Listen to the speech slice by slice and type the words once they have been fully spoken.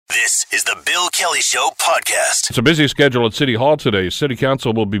This is the Bill Kelly Show podcast. It's a busy schedule at City Hall today. City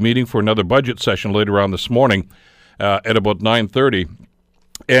Council will be meeting for another budget session later on this morning at about 9:30.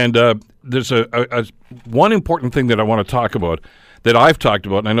 And there's one important thing that I want to talk about that I've talked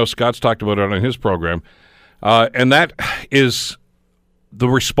about, and I know Scott's talked about it on his program, and that is the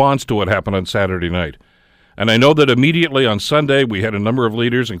response to what happened on Saturday night. And I know that immediately on Sunday we had a number of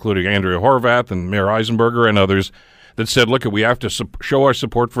leaders, including Andrea Horvath and Mayor Eisenberger and others, that said, look, we have to show our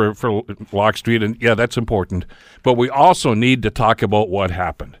support for Locke Street, and yeah, that's important. But we also need to talk about what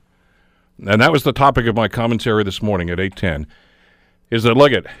happened. And that was the topic of my commentary this morning at 8:10, is that,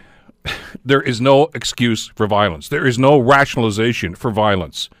 look, there is no excuse for violence. There is no rationalization for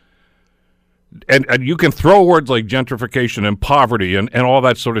violence. And you can throw words like gentrification and poverty and all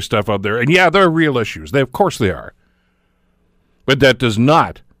that sort of stuff out there. And yeah, there are real issues. Of course they are. But that does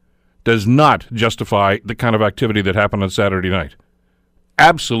not justify the kind of activity that happened on Saturday night.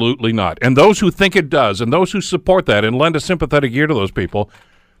 Absolutely not. And those who think it does, and those who support that and lend a sympathetic ear to those people,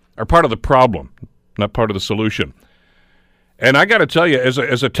 are part of the problem, not part of the solution. And I got to tell you, as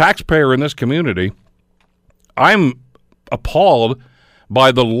a taxpayer in this community, I'm appalled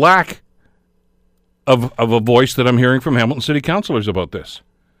by the lack of a voice that I'm hearing from Hamilton City councilors about this.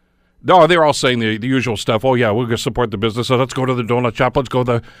 No, they're all saying the usual stuff. Oh, yeah, we're going to support the business. So let's go to the donut shop. Let's go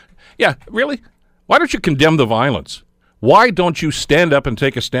to the... Yeah, really? Why don't you condemn the violence? Why don't you stand up and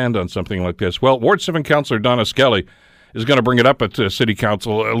take a stand on something like this? Well, Ward 7 Councilor Donna Skelly is going to bring it up at City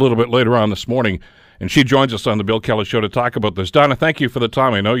Council a little bit later on this morning, and she joins us on the Bill Kelly Show to talk about this. Donna, thank you for the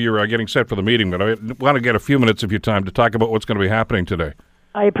time. I know you're getting set for the meeting, but I want to get a few minutes of your time to talk about what's going to be happening today.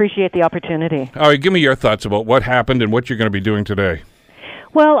 I appreciate the opportunity. All right, give me your thoughts about what happened and what you're going to be doing today.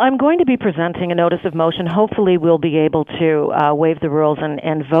 Well, I'm going to be presenting a notice of motion. Hopefully we'll be able to waive the rules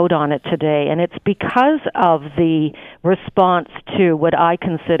and vote on it today. And it's because of the response to what I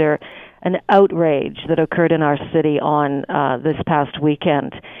consider an outrage that occurred in our city on this past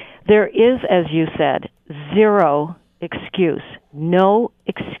weekend. There is, as you said, zero excuse, no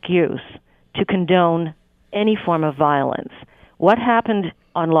excuse to condone any form of violence. What happened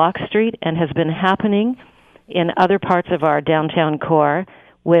on Locke Street and has been happening in other parts of our downtown core,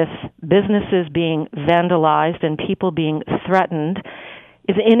 with businesses being vandalized and people being threatened,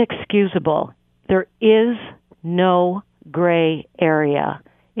 is inexcusable. There is no gray area.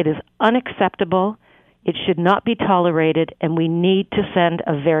 It is unacceptable. It should not be tolerated, and we need to send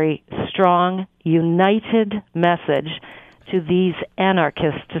a very strong, united message to these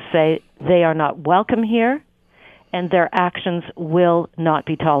anarchists to say they are not welcome here and their actions will not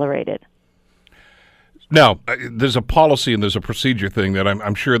be tolerated. Now, there's a policy and there's a procedure thing that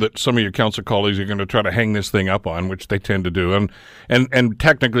I'm sure that some of your council colleagues are going to try to hang this thing up on, which they tend to do. And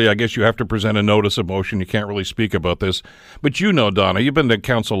technically, I guess you have to present a notice of motion. You can't really speak about this. But you know, Donna, you've been to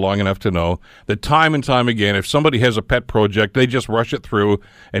council long enough to know that time and time again, if somebody has a pet project, they just rush it through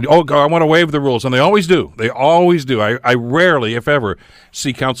and, oh, God, I want to waive the rules. And they always do. They always do. I rarely, if ever,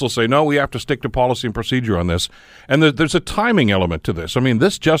 see council say, no, we have to stick to policy and procedure on this. And there's a timing element to this. I mean,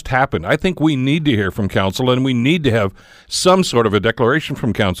 this just happened. I think we need to hear from council, and we need to have some sort of a declaration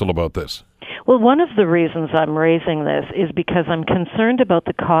from council about this. Well, one of the reasons I'm raising this is because I'm concerned about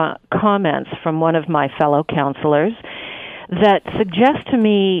the comments from one of my fellow councillors that suggest to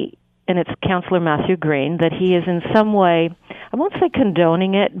me, and it's Councillor Matthew Green, that he is in some way, I won't say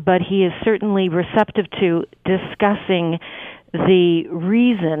condoning it, but he is certainly receptive to discussing the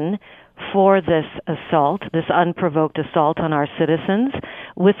reason for this assault, this unprovoked assault on our citizens,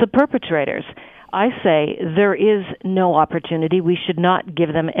 with the perpetrators. I say there is no opportunity. We should not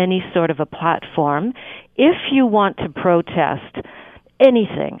give them any sort of a platform. If you want to protest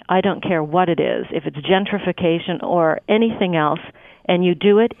anything, I don't care what it is, if it's gentrification or anything else, and you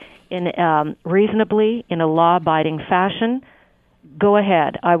do it in reasonably, in a law-abiding fashion, go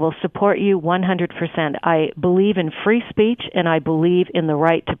ahead. I will support you 100%. I believe in free speech, and I believe in the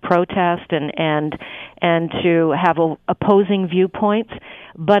right to protest and to have opposing viewpoints.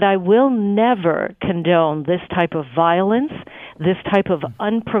 But I will never condone this type of violence, this type of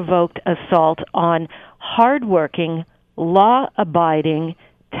unprovoked assault on hardworking, law-abiding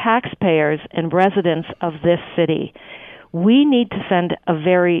taxpayers and residents of this city. We need to send a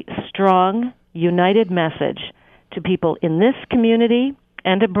very strong, united message to people in this community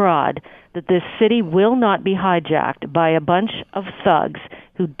and abroad that this city will not be hijacked by a bunch of thugs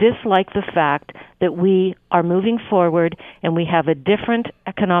who dislike the fact that we are moving forward and we have a different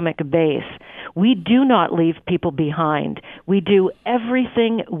economic base. We do not leave people behind. We do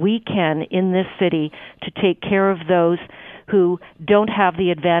everything we can in this city to take care of those who don't have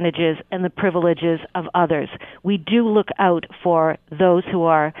the advantages and the privileges of others. We do look out for those who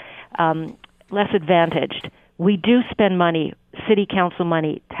are less advantaged. We do spend money, city council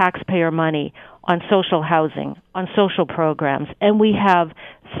money, taxpayer money, on social housing, on social programs, and we have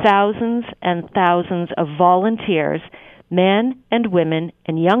thousands and thousands of volunteers, men and women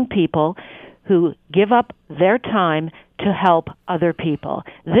and young people, who give up their time to help other people.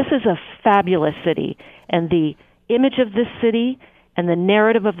 This is a fabulous city, and the image of this city and the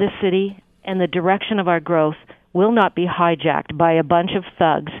narrative of this city and the direction of our growth will not be hijacked by a bunch of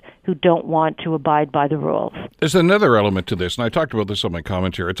thugs who don't want to abide by the rules. There's another element to this, and I talked about this on my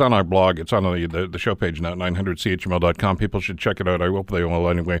commentary. It's on our blog. It's on the show page now, 900chml.com. People should check it out. I hope they will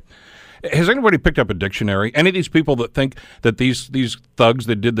anyway. Has anybody picked up a dictionary? Any of these people that think that these thugs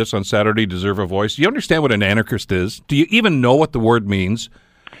that did this on Saturday deserve a voice? Do you understand what an anarchist is? Do you even know what the word means?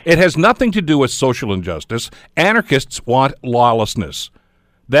 It has nothing to do with social injustice. Anarchists want lawlessness.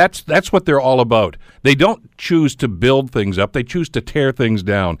 That's what they're all about. They don't choose to build things up. They choose to tear things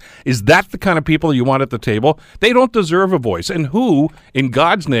down. Is that the kind of people you want at the table? They don't deserve a voice. And who, in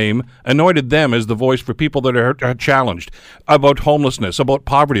God's name, anointed them as the voice for people that are challenged about homelessness, about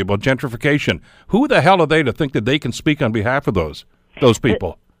poverty, about gentrification? Who the hell are they to think that they can speak on behalf of those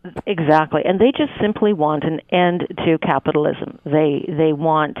people? Exactly. And they just simply want an end to capitalism. They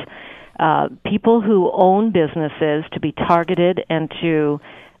want people who own businesses to be targeted and to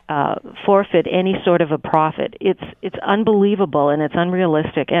forfeit any sort of a profit. It's unbelievable and it's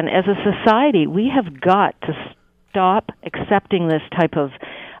unrealistic. And as a society, we have got to stop accepting this type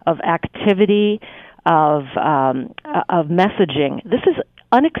of activity, of messaging. This is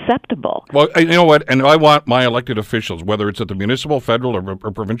unacceptable. Well, you know what? And I want my elected officials, whether it's at the municipal, federal, or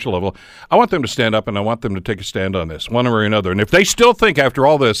provincial level, I want them to stand up and I want them to take a stand on this, one or another. And if they still think after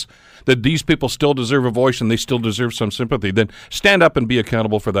all this that these people still deserve a voice and they still deserve some sympathy, then stand up and be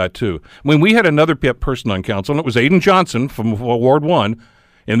accountable for that too. When we had another person on council, and it was Aidan Johnson from Ward 1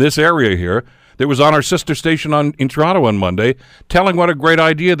 in this area here, that was on our sister station in Toronto on Monday, telling what a great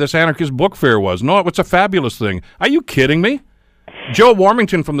idea this anarchist book fair was. No, it's a fabulous thing. Are you kidding me? Joe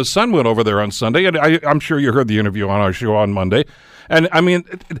Warmington from The Sun went over there on Sunday, and I'm sure you heard the interview on our show on Monday. And I mean,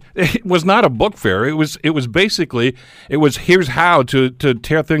 it was not a book fair. It was basically, here's how to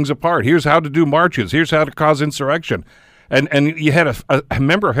tear things apart. Here's how to do marches. Here's how to cause insurrection. And you had a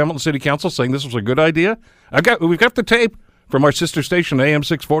member of Hamilton City Council saying this was a good idea. We've got the tape from our sister station, AM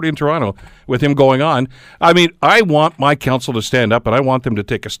 640 in Toronto, with him going on. I mean, I want my council to stand up, and I want them to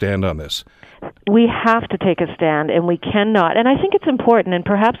take a stand on this. We have to take a stand, and we cannot. And I think it's important, and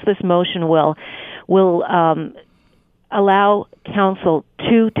perhaps this motion will allow council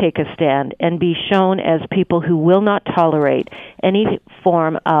to take a stand and be shown as people who will not tolerate any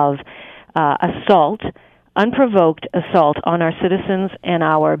form of assault, unprovoked assault on our citizens and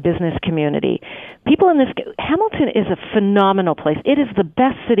our business community. People in this, Hamilton is a phenomenal place. It is the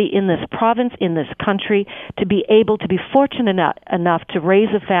best city in this province, in this country, to be able to be fortunate enough to raise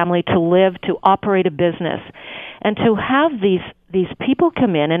a family, to live, to operate a business. And to have these people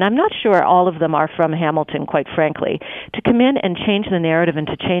come in, and I'm not sure all of them are from Hamilton, quite frankly, to come in and change the narrative and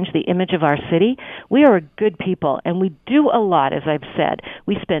to change the image of our city. We are a good people, and we do a lot, as I've said.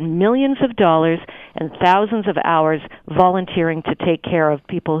 We spend millions of dollars and thousands of hours volunteering to take care of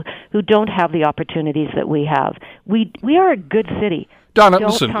people who don't have the opportunities that we have. We are a good city. Donna,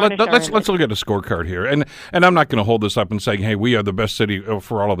 listen, let's look at a scorecard here. And I'm not going to hold this up and saying, hey, we are the best city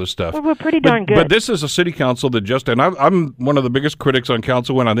for all of this stuff. Well, we're pretty darn good. But this is a city council that and I'm one of the biggest critics on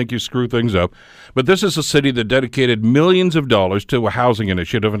council when I think you screw things up. But this is a city that dedicated millions of dollars to a housing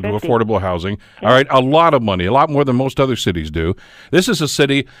initiative and to affordable housing. Yeah. All right, a lot of money, a lot more than most other cities do. This is a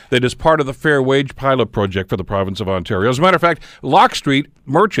city that is part of the Fair Wage Pilot Project for the province of Ontario. As a matter of fact, Lock Street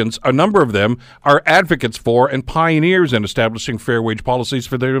merchants, a number of them, are advocates for and pioneers in establishing fair wage policies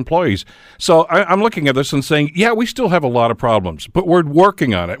for their employees. So I'm looking at this and saying, yeah, we still have a lot of problems, but we're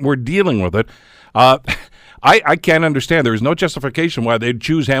working on it. We're dealing with it. I can't understand. There is no justification why they'd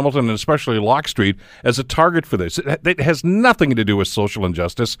choose Hamilton and especially Lock Street as a target for this. It has nothing to do with social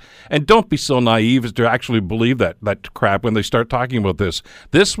injustice. And don't be so naive as to actually believe that crap when they start talking about this.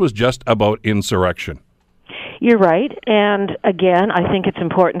 This was just about insurrection. You're right. And again, I think it's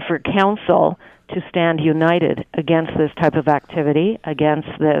important for council to stand united against this type of activity, against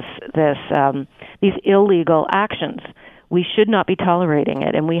these illegal actions. We should not be tolerating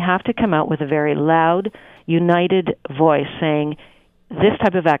it, and we have to come out with a very loud, united voice saying this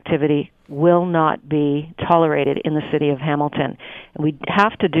type of activity will not be tolerated in the city of Hamilton. And we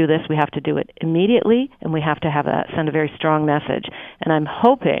have to do this. We have to do it immediately, and we have to send a very strong message. And I'm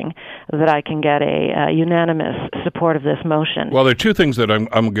hoping that I can get a unanimous support of this motion. Well, there are two things that I'm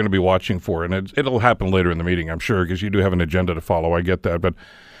going to be watching for, and it'll happen later in the meeting, I'm sure, because you do have an agenda to follow. I get that. But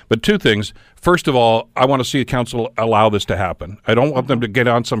two things. First of all, I want to see the council allow this to happen. I don't want them to get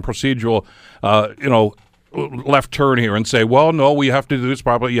on some procedural, left turn here and say, well, no, we have to do this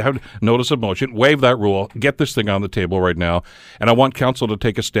properly. You have to notice of motion, waive that rule, get this thing on the table right now. And I want council to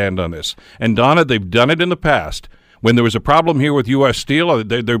take a stand on this. And Donna, they've done it in the past. When there was a problem here with U.S. Steel,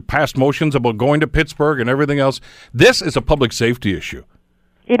 they passed motions about going to Pittsburgh and everything else. This is a public safety issue.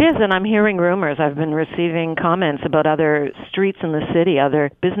 It is, and I'm hearing rumors. I've been receiving comments about other streets in the city,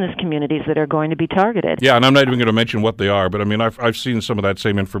 other business communities that are going to be targeted. Yeah, and I'm not even going to mention what they are, but I mean, I've seen some of that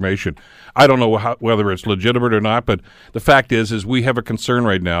same information. I don't know whether it's legitimate or not, but the fact is we have a concern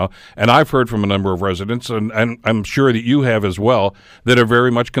right now, and I've heard from a number of residents, and I'm sure that you have as well, that are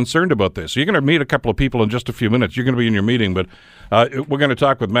very much concerned about this. So you're going to meet a couple of people in just a few minutes. You're going to be in your meeting, but we're going to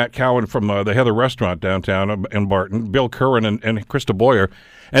talk with Matt Cowan from the Heather Restaurant downtown in Barton, Bill Curran and Krista Boyer,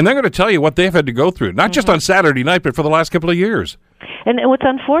 and they're going to tell you what they've had to go through, not just on Saturday night, but for the last couple of years. And what's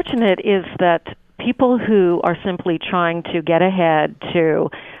unfortunate is that people who are simply trying to get ahead, to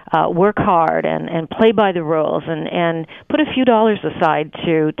work hard and play by the rules and put a few dollars aside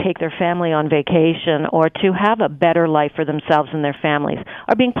to take their family on vacation or to have a better life for themselves and their families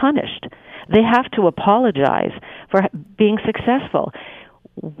are being punished. They have to apologize for being successful.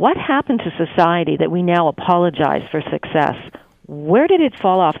 What happened to society that we now apologize for success? Where did it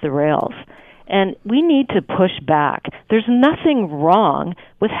fall off the rails? And we need to push back. There's nothing wrong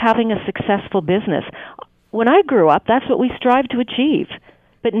with having a successful business. When I grew up, that's what we strived to achieve.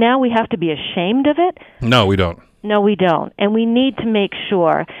 But now we have to be ashamed of it? No, we don't. No, we don't. And we need to make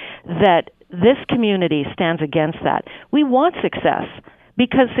sure that this community stands against that. We want success,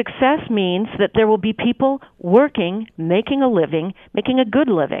 because success means that there will be people working, making a living, making a good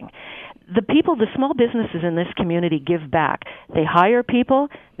living. The small businesses in this community give back. They hire people,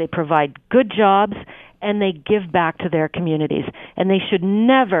 they provide good jobs, and they give back to their communities. And they should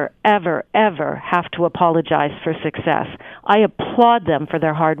never, ever, ever have to apologize for success. I applaud them for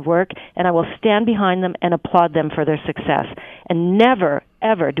their hard work, and I will stand behind them and applaud them for their success. And never,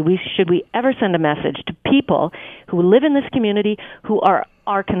 ever should we ever send a message to people who live in this community, who are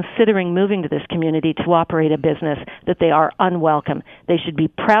considering moving to this community to operate a business, that they are unwelcome. They should be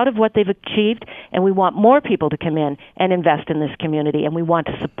proud of what they've achieved, and we want more people to come in and invest in this community, and we want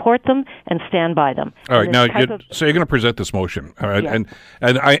to support them and stand by them. All right, now, so you're going to present this motion, all right? Yeah.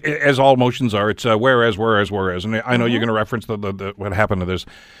 And I, as all motions are, it's whereas, and I know you're going to reference the what happened to this.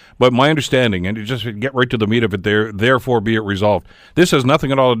 But my understanding, and just get right to the meat of it there, therefore be it resolved. This has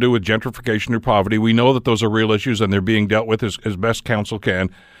nothing at all to do with gentrification or poverty. We know that those are real issues, and they're being dealt with as best council can,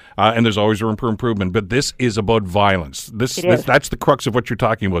 and there's always room for improvement. But this is about violence. That's the crux of what you're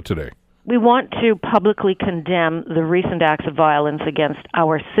talking about today. We want to publicly condemn the recent acts of violence against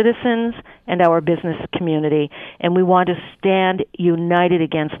our citizens and our business community, and we want to stand united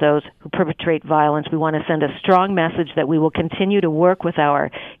against those who perpetrate violence. We want to send a strong message that we will continue to work with our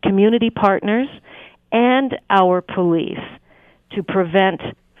community partners and our police to prevent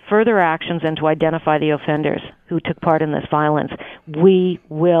further actions and to identify the offenders who took part in this violence. We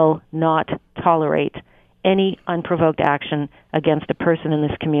will not tolerate any unprovoked action against a person in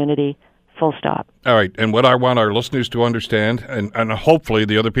this community. Full stop. All right, and what I want our listeners to understand, and hopefully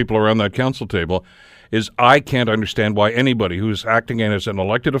the other people around that council table, is I can't understand why anybody who's acting as an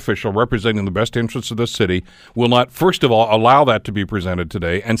elected official representing the best interests of the city will not, first of all, allow that to be presented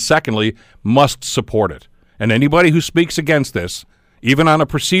today, and secondly, must support it. And anybody who speaks against this, even on a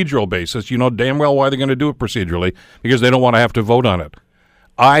procedural basis, you know damn well why they're going to do it procedurally, because they don't want to have to vote on it.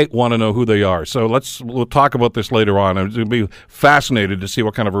 I want to know who they are. So we'll talk about this later on. I'll be fascinated to see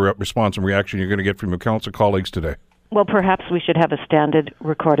what kind of a response and reaction you're going to get from your council colleagues today. Well, perhaps we should have a standard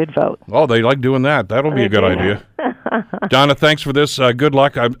recorded vote. Oh, they like doing that. That'll be a good idea. Donna, thanks for this. Good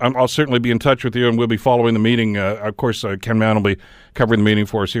luck. I'll certainly be in touch with you, and we'll be following the meeting. Of course, Ken Mann will be covering the meeting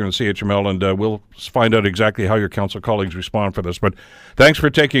for us here in CHML, and we'll find out exactly how your council colleagues respond for this. But thanks for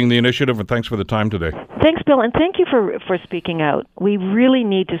taking the initiative, and thanks for the time today. Thanks, Bill, and thank you for speaking out. We really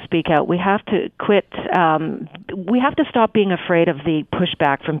need to speak out. We have to quit. We have to stop being afraid of the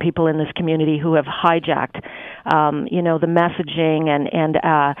pushback from people in this community who have hijacked, the messaging,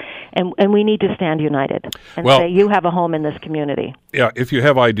 and we need to stand united and say you have a home in this community. Yeah, if you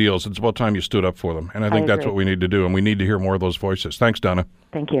have ideals, it's about time you stood up for them, and I think that's what we need to do, and we need to hear more of those voices. Thanks, Donna.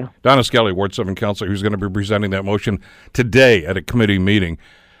 Thank you. Donna Skelly, Ward 7 Councillor, who's going to be presenting that motion today at a committee meeting.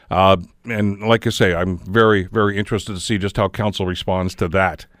 And like I say, I'm very, very interested to see just how council responds to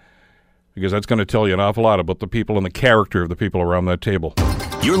that, because that's going to tell you an awful lot about the people and the character of the people around that table.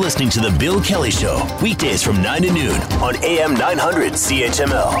 You're listening to The Bill Kelly Show, weekdays from 9 to noon on AM 900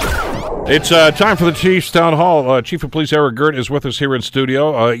 CHML. It's time for the Chief's Town Hall. Chief of Police Eric Girt is with us here in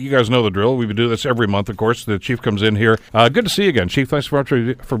studio. You guys know the drill. We do this every month, of course. The Chief comes in here. Good to see you again, Chief. Thanks so much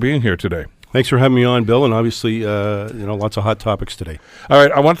for being here today. Thanks for having me on, Bill, and obviously, lots of hot topics today. All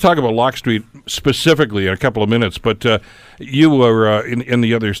right, I want to talk about Locke Street specifically in a couple of minutes, but you were in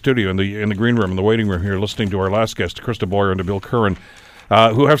the other studio, in the green room, in the waiting room here, listening to our last guest, Krista Boyer and to Bill Curran,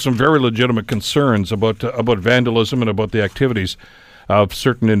 who have some very legitimate concerns about vandalism and about the activities of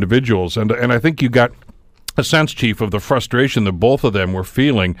certain individuals. And I think you got a sense, Chief, of the frustration that both of them were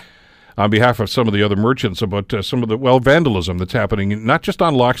feeling on behalf of some of the other merchants about some of the, vandalism that's happening, not just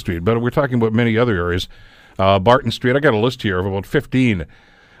on Locke Street, but we're talking about many other areas. Barton Street, I got a list here of about 15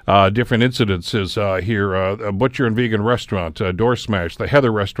 different incidences here. A butcher and vegan restaurant, door smash, the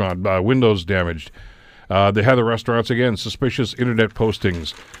Heather restaurant, windows damaged. The Heather restaurants, again, suspicious internet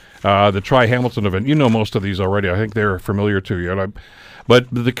postings. The Tri Hamilton event, you know most of these already. I think they're familiar to you. But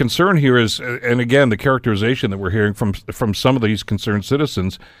the concern here is, and again, the characterization that we're hearing from some of these concerned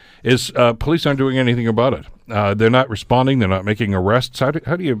citizens is police aren't doing anything about it. They're not responding. They're not making arrests. How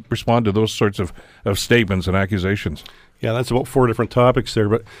do you respond to those sorts of statements and accusations? Yeah, that's about 4 different topics there.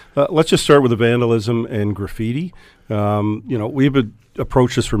 But let's just start with the vandalism and graffiti. We've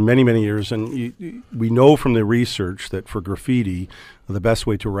approached this for many, many years, and we know from the research that for graffiti, the best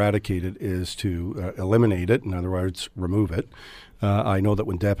way to eradicate it is to eliminate it, in other words, remove it. I know that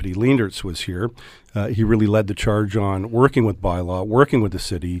when Deputy Leendertz was here, he really led the charge on working with bylaw, working with the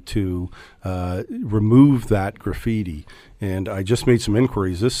city to remove that graffiti. And I just made some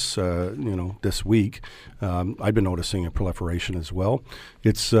inquiries this week. I've been noticing a proliferation as well.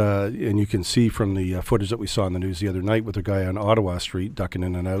 It's and you can see from the footage that we saw in the news the other night with the guy on Ottawa Street ducking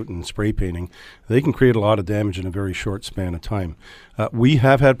in and out and spray painting. They can create a lot of damage in a very short span of time. We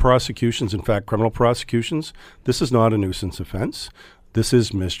have had prosecutions, in fact, criminal prosecutions. This is not a nuisance offense. This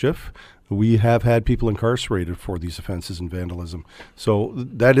is mischief. We have had people incarcerated for these offenses and vandalism. So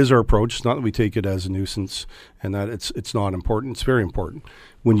that is our approach. It's not that we take it as a nuisance and that it's not important. It's very important.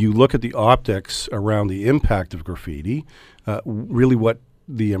 When you look at the optics around the impact of graffiti, really what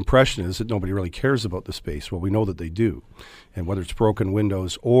the impression is that nobody really cares about the space. Well, we know that they do. And whether it's broken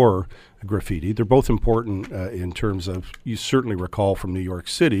windows or graffiti, they're both important in terms of, you certainly recall from New York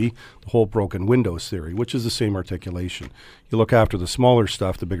City, the whole broken windows theory, which is the same articulation. You look after the smaller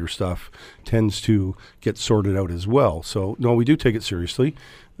stuff, the bigger stuff tends to get sorted out as well. So, no, we do take it seriously.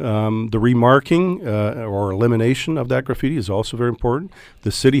 The remarking or elimination of that graffiti is also very important.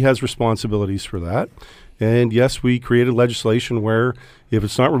 The city has responsibilities for that. And yes, we created legislation where if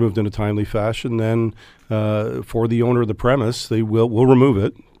it's not removed in a timely fashion, then for the owner of the premise, they will remove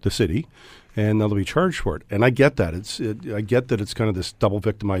it, the city, and they'll be charged for it. And I get that. I get that it's kind of this double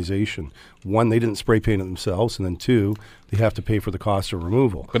victimization. One, they didn't spray paint it themselves, and then 2, they have to pay for the cost of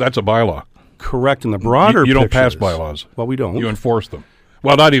removal. But that's a bylaw. Correct. In the broader you don't pass bylaws. Well, we don't. You enforce them.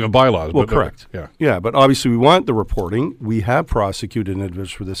 Well, not even bylaws. Well, but correct. Yeah, but obviously we want the reporting. We have prosecuted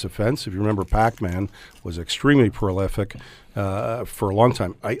individuals for this offense. If you remember, Pac-Man was extremely prolific for a long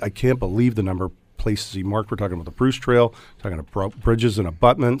time. I can't believe the number of places he marked. We're talking about the Bruce Trail, talking about bridges and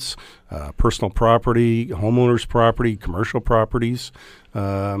abutments, personal property, homeowners' property, commercial properties.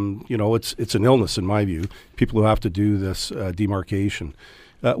 It's an illness in my view, people who have to do this demarcation.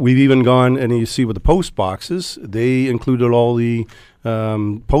 We've even gone, and you see with the post boxes, they included all the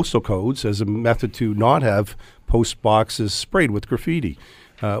postal codes as a method to not have post boxes sprayed with graffiti.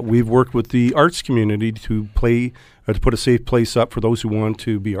 We've worked with the arts community to put a safe place up for those who want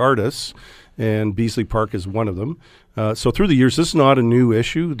to be artists, and Beasley Park is one of them. So through the years, this is not a new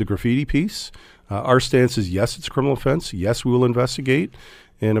issue, the graffiti piece. Our stance is, yes, it's a criminal offense. Yes, we will investigate.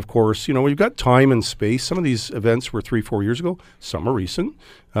 And, of course, we've got time and space. Some of these events were 3-4 years ago. Some are recent.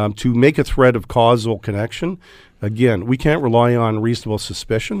 To make a thread of causal connection, again, we can't rely on reasonable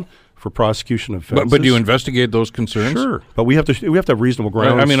suspicion for prosecution of offenses. But do you investigate those concerns? Sure. But we have to have reasonable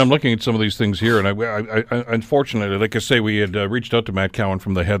grounds. I mean, I'm looking at some of these things here, and I unfortunately, like I say, we had reached out to Matt Cowan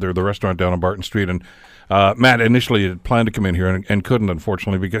from the Heather, the restaurant down on Barton Street, and Matt initially had planned to come in here and couldn't,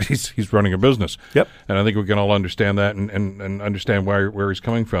 unfortunately, because he's running a business. Yep. And I think we can all understand that and understand where he's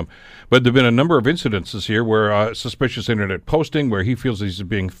coming from. But there have been a number of incidences here where suspicious internet posting, where he feels he's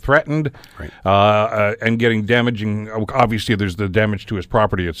being threatened, right. And getting damaging. Obviously, there's the damage to his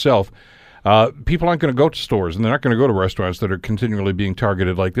property itself. people aren't going to go to stores and they're not going to go to restaurants that are continually being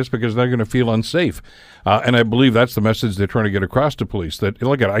targeted like this because they're going to feel unsafe. And I believe that's the message they're trying to get across to police. That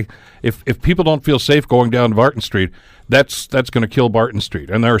look at if people don't feel safe going down Barton Street, that's going to kill Barton Street.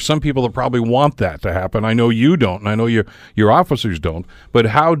 And there are some people that probably want that to happen. I know you don't, and I know your officers don't. But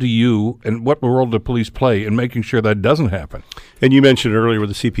how do you and what role do police play in making sure that doesn't happen? And you mentioned earlier with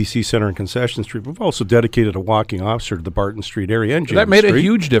the CPC Center and Concession Street, we've also dedicated a walking officer to the Barton Street area and James That made Street. a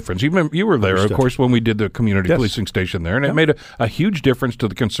huge difference. You were there, of course, when we did the community policing station there, and it made a huge difference to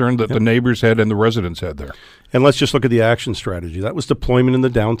the concern that the neighbors had and the residents had there. And let's just look at the action strategy. That was deployment in the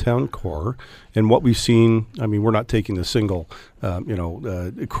downtown core. And what we've seen, I mean, we're not taking the single,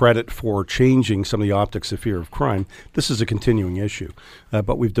 credit for changing some of the optics of fear of crime. This is a continuing issue.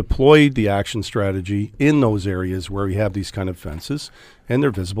 But we've deployed the action strategy in those areas where we have these kind of fences, and they're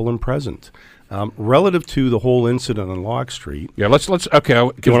visible and present. Relative to the whole incident on Locke Street. Yeah, let's okay. You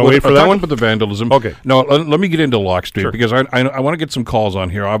want to wait for that one? About the vandalism. Okay. No, let me get into Locke Street Sure. because I want to get some calls on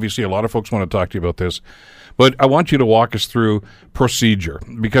here. Obviously, a lot of folks want to talk to you about this. But I want you to walk us through procedure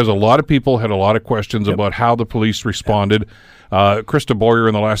because a lot of people had a lot of questions about how the police responded. Krista Boyer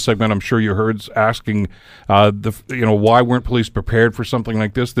in the last segment, I'm sure you heard, asking, why weren't police prepared for something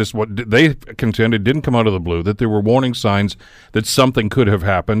like this? This what they contended didn't come out of the blue, that there were warning signs that something could have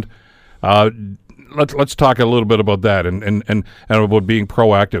happened. Let's talk a little bit about that and about being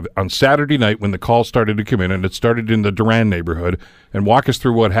proactive. On Saturday night when the calls started to come in, and it started in the Durand neighborhood, and walk us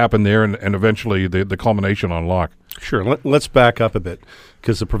through what happened there and eventually the culmination on Locke. Sure. Let's back up a bit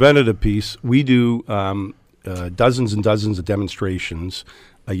because the preventative piece, we do dozens and dozens of demonstrations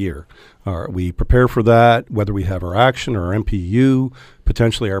a year. We prepare for that, whether we have our action or our MPU,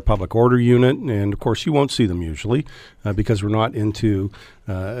 potentially our public order unit, and of course you won't see them usually because we're not into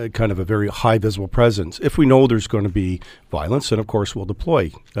kind of a very high visible presence. If we know there's going to be violence, then of course we'll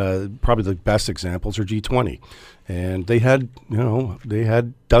deploy. Probably the best examples are G20. And they had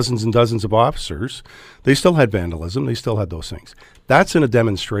dozens and dozens of officers. They still had vandalism. They still had those things. That's in a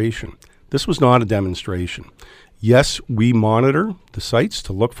demonstration. This was not a demonstration. Yes, we monitor the sites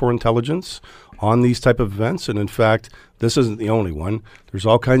to look for intelligence on these type of events. And in fact, this isn't the only one. There's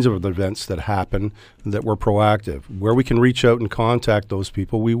all kinds of other events that happen that we're proactive. Where we can reach out and contact those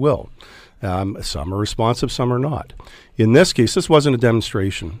people, we will. Some are responsive, some are not. In this case, this wasn't a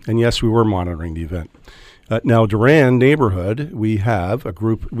demonstration. And yes, we were monitoring the event. Now, Durand neighborhood, we have a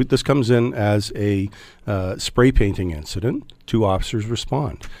group. This comes in as a spray painting incident. 2 officers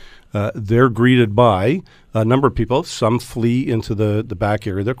respond. They're greeted by a number of people. Some flee into the back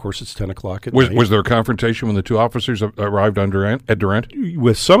area. Of course, it's 10 o'clock at night. Was there a confrontation when the 2 officers arrived at Durand?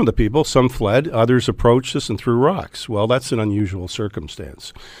 With some of the people, some fled. Others approached us and threw rocks. Well, that's an unusual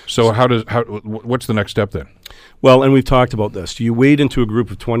circumstance. So what's the next step then? Well, and we've talked about this. Do you wade into a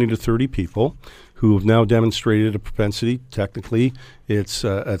group of 20 to 30 people who have now demonstrated a propensity? Technically, it's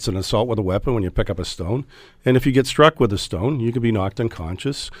an assault with a weapon when you pick up a stone. And if you get struck with a stone, you can be knocked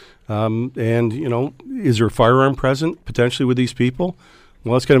unconscious. Is there a firearm present potentially with these people?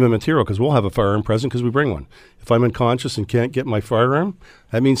 Well, it's kind of immaterial because we'll have a firearm present because we bring one. If I'm unconscious and can't get my firearm,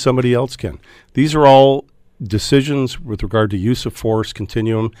 that means somebody else can. These are all decisions with regard to use of force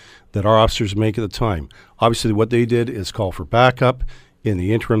continuum that our officers make at the time. Obviously, what they did is call for backup. In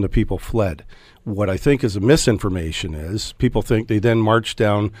the interim, the people fled. What I think is a misinformation is people think they then marched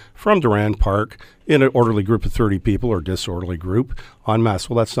down from Durand Park in an orderly group of 30 people or disorderly group en masse.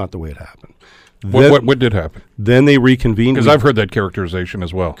 Well, that's not the way it happened. What did happen? Then they reconvened. Because I've heard that characterization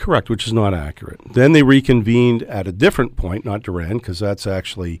as well. Correct, which is not accurate. Then they reconvened at a different point, not Durand, because that's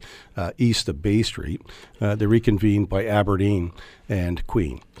actually east of Bay Street. They reconvened by Aberdeen and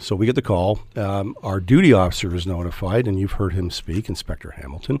Queen. So we get the call. Our duty officer is notified, and you've heard him speak, Inspector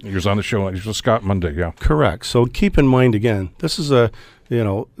Hamilton. He was on the show. He was Scott Monday, yeah. Correct. So keep in mind, again, this is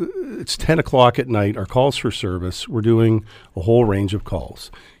it's 10 o'clock at night. Our calls for service, we're doing a whole range of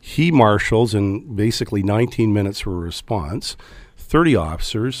calls. He marshals in basically 19 minutes for a response, 30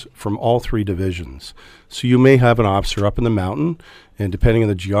 officers from all 3 divisions. So you may have an officer up in the mountain, and depending on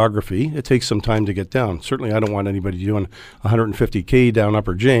the geography, it takes some time to get down. Certainly I don't want anybody doing 150K down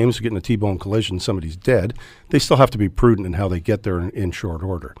Upper James, getting a T-bone collision, somebody's dead. They still have to be prudent in how they get there in short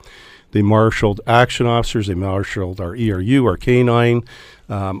order. They marshaled action officers. They marshaled our ERU, our K-9,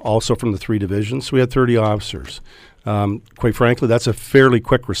 also from the 3 divisions. So we had 30 officers. Quite frankly, that's a fairly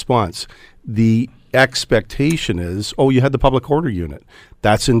quick response. The expectation is, you had the public order unit.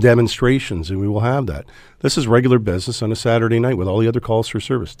 That's in demonstrations, and we will have that. This is regular business on a Saturday night with all the other calls for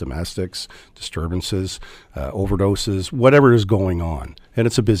service, domestics, disturbances, overdoses, whatever is going on. And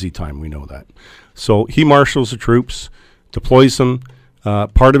it's a busy time, we know that. So he marshals the troops, deploys them.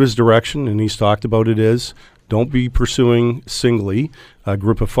 Part of his direction, and he's talked about it, is don't be pursuing singly a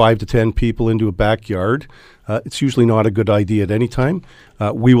group of 5 to 10 people into a backyard. It's usually not a good idea at any time.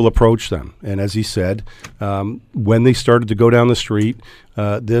 We will approach them. And as he said, when they started to go down the street,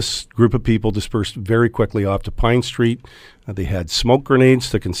 this group of people dispersed very quickly off to Pine Street. They had smoke grenades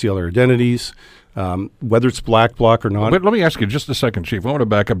to conceal their identities. Whether it's black bloc or not. But let me ask you just a second, Chief. I want to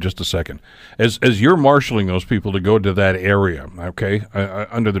back up just a second. As you're marshaling those people to go to that area, okay,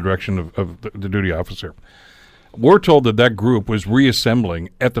 under the direction of the duty officer, we're told that that group was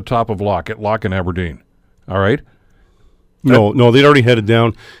reassembling at the top of Lock, at Lock in Aberdeen. All right? No, they'd already headed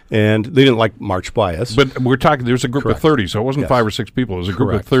down, and they didn't march by us. But we're talking, there's a group Correct. of 30, so it wasn't Yes. 5 or 6 people. It was a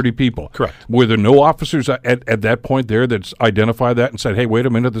group Correct. of 30 people. Correct. Were there no officers at that point there that's identified that and said, hey, wait a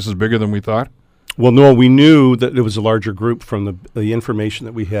minute, this is bigger than we thought? Well, no, we knew that it was a larger group from the information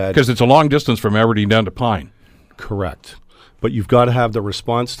that we had. Because it's a long distance from Aberdeen down to Pine. Correct. But you've got to have the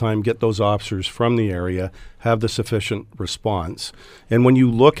response time, get those officers from the area, have the sufficient response. And when you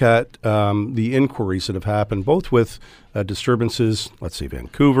look at the inquiries that have happened, both with disturbances, let's say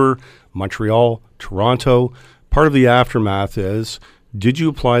Vancouver, Montreal, Toronto, part of the aftermath is, did you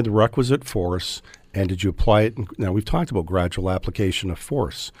apply the requisite force, and did you apply it? Now, we've talked about gradual application of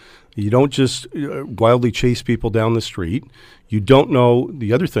force. You don't just wildly chase people down the street. You don't know.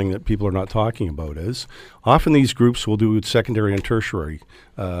 The other thing that people are not talking about is often these groups will do secondary and tertiary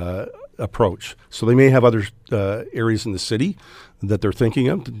approach. So they may have other areas in the city that they're thinking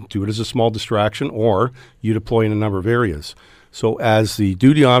of. Do it as a small distraction, or you deploy in a number of areas. So as the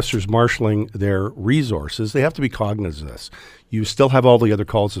duty officers marshaling their resources, they have to be cognizant of this. You still have all the other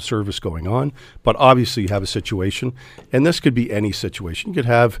calls of service going on, but obviously you have a situation, and this could be any situation. You could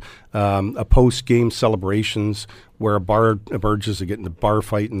have a post-game celebrations where a bar emerges to get in a bar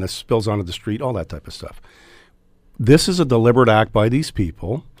fight and this spills onto the street, all that type of stuff. This is a deliberate act by these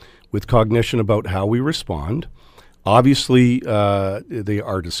people with cognition about how we respond. Obviously, they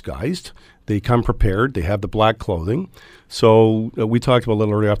are disguised. They come prepared. They have the black clothing. So we talked about a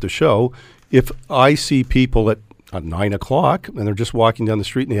little earlier off the show. If I see people at 9 o'clock and they're just walking down the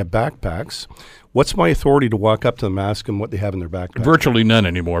street and they have backpacks, what's my authority to walk up to them, ask them what they have in their backpack? Virtually none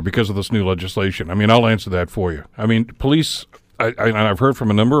anymore because of this new legislation. I mean, I'll answer that for you. I mean, police, I've heard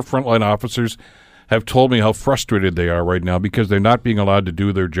from a number of frontline officers have told me how frustrated they are right now because they're not being allowed to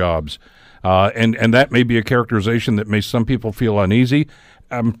do their jobs. And that may be a characterization that makes some people feel uneasy.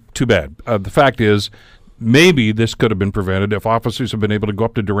 Too bad. The fact is, maybe this could have been prevented if officers have been able to go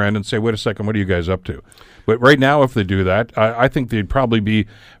up to Durand and say, wait a second, what are you guys up to? But right now, if they do that, I think they'd probably be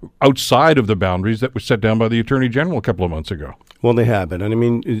outside of the boundaries that were set down by the Attorney General a couple of months ago. Well, they have been. And I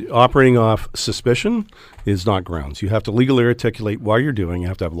mean, operating off suspicion is not grounds. You have to legally articulate why you're doing. You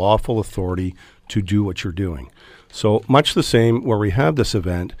have to have lawful authority to do what you're doing. So much the same where we have this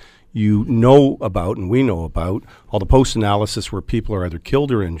event, you know about, and we know about, all the post-analysis where people are either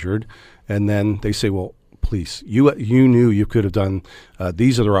killed or injured, and then they say, well, police, you knew you could have done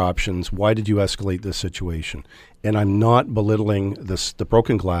these other options. Why did you escalate this situation? And I'm not belittling the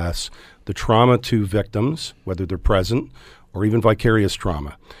broken glass, the trauma to victims, whether they're present or even vicarious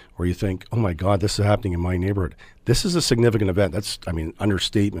trauma, where you think, oh my God, this is happening in my neighborhood. This is a significant event. That's,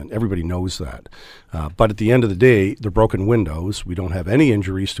 understatement. Everybody knows that. But at the end of the day, they're broken windows. We don't have any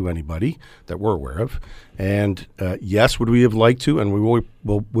injuries to anybody that we're aware of. And yes, would we have liked to? And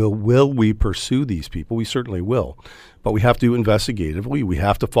will we pursue these people? We certainly will. But we have to do investigatively. We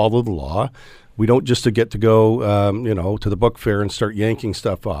have to follow the law. We don't just get to go, to the book fair and start yanking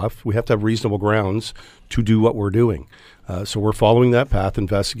stuff off. We have to have reasonable grounds to do what we're doing. So we're following that path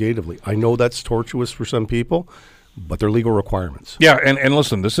investigatively. I know that's tortuous for some people, but they're legal requirements. Yeah, and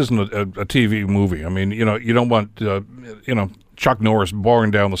listen, this isn't a TV movie. I mean, you don't want, Chuck Norris boring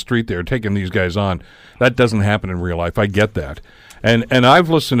down the street there, taking these guys on. That doesn't happen in real life. I get that. And I've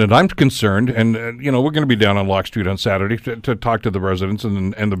listened, and I'm concerned, and we're going to be down on Lock Street on Saturday to talk to the residents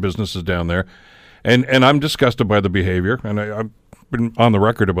and the businesses down there. And I'm disgusted by the behavior, and I've been on the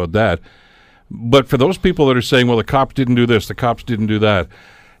record about that. But for those people that are saying, well, the cops didn't do this, the cops didn't do that,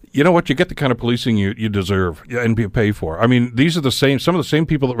 you know what? You get the kind of policing you deserve and be paid for. I mean, these are some of the same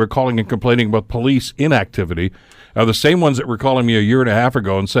people that were calling and complaining about police inactivity are the same ones that were calling me a year and a half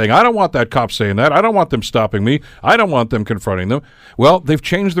ago and saying, I don't want that cop saying that. I don't want them stopping me. I don't want them confronting them. Well, they've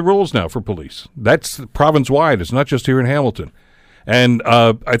changed the rules now for police. That's province-wide. It's not just here in Hamilton. And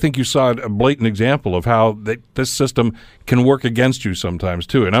I think you saw a blatant example of how this system can work against you sometimes,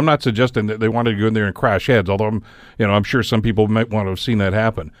 too. And I'm not suggesting that they wanted to go in there and crash heads, although I'm sure some people might want to have seen that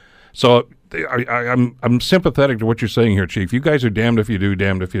happen. So I'm sympathetic to what you're saying here, Chief. You guys are damned if you do,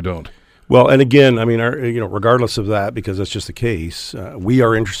 damned if you don't. Well, and again, I mean, regardless of that, because that's just the case, we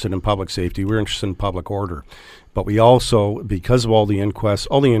are interested in public safety. We're interested in public order. But we also, because of all the inquests,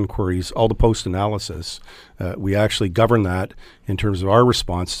 all the inquiries, all the post-analysis, we actually govern that in terms of our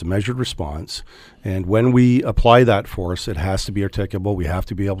response to measured response. And when we apply that force, it has to be articulable. We have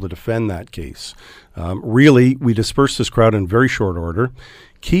to be able to defend that case. Really, we disperse this crowd in very short order,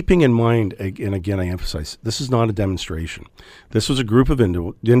 keeping in mind, and again I emphasize, this is not a demonstration. This was a group of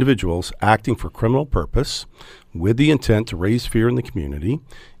individuals acting for criminal purpose with the intent to raise fear in the community.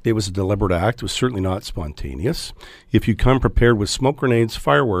 It was a deliberate act. It was certainly not spontaneous. If you come prepared with smoke grenades,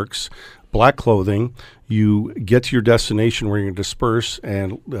 fireworks, black clothing, you get to your destination where you're going to disperse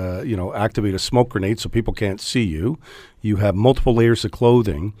and activate a smoke grenade so people can't see you. You have multiple layers of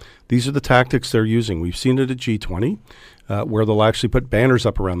clothing. These are the tactics they're using. We've seen it at G20, where they'll actually put banners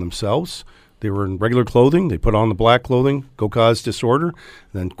up around themselves. They were in regular clothing. They put on the black clothing, go cause disorder,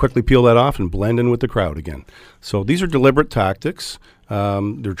 then quickly peel that off and blend in with the crowd again. So these are deliberate tactics.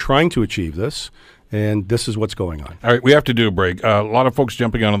 They're trying to achieve this, and this is what's going on. All right, we have to do a break. A lot of folks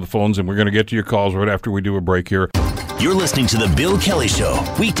jumping on the phones, and we're going to get to your calls right after we do a break here. You're listening to The Bill Kelly Show,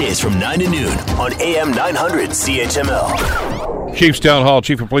 weekdays from 9 to noon on AM 900 CHML. Chiefs Town Hall,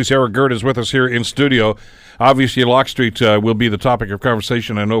 Chief of Police Eric Girt is with us here in studio. Obviously, Locke Street will be the topic of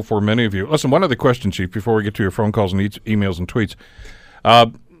conversation, I know, for many of you. Listen, one other question, Chief, before we get to your phone calls and emails and tweets.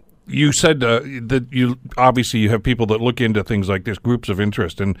 You said that you have people that look into things like this, groups of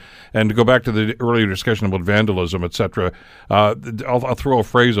interest, and to go back to the earlier discussion about vandalism, etc. I'll throw a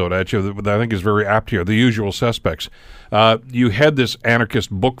phrase out at you that I think is very apt here: the usual suspects. You had this anarchist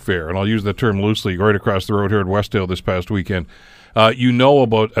book fair, and I'll use the term loosely, right across the road here in Westdale this past weekend. You know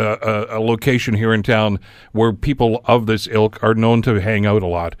about a location here in town where people of this ilk are known to hang out a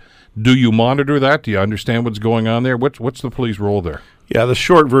lot. Do you monitor that? Do you understand what's going on there? What's the police role there? Yeah, the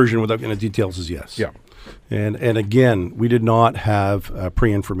short version without getting into details is yes. Yeah. And again, we did not have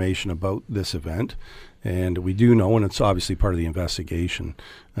pre-information about this event. And we do know, and it's obviously part of the investigation.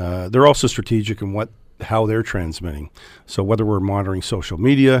 They're also strategic in how they're transmitting. So whether we're monitoring social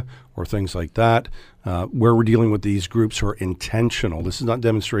media or things like that, where we're dealing with these groups who are intentional, this is not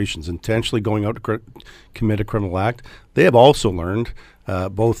demonstrations, intentionally going out to commit a criminal act, they have also learned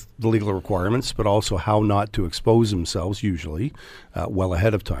both the legal requirements, but also how not to expose themselves, usually, well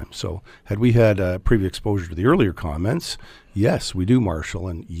ahead of time. So had we had previous exposure to the earlier comments, yes, we do marshal,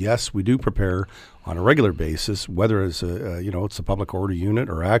 and yes, we do prepare on a regular basis, whether it's it's a public order unit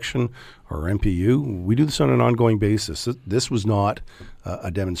or action or MPU. We do this on an ongoing basis. This was not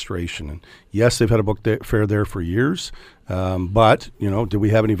a demonstration. And yes, they've had a book fair there for years, but, did we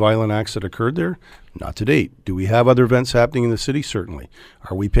have any violent acts that occurred there? Not to date. Do we have other events happening in the city? Certainly.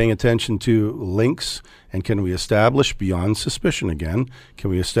 Are we paying attention to links, and can we establish beyond suspicion again? Can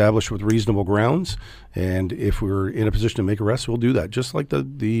we establish with reasonable grounds? And if we're in a position to make arrests, we'll do that. Just like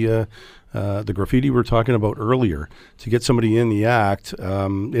the graffiti we were talking about earlier. To get somebody in the act,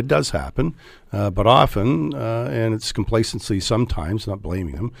 it does happen, but often, and it's complacency sometimes, not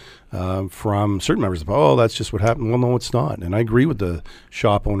blaming them, from certain members of that's just what happened. Well, no, it's not. And I agree with the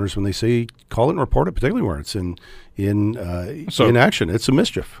shop owners when they say call it and report it, particularly where it's in action. It's a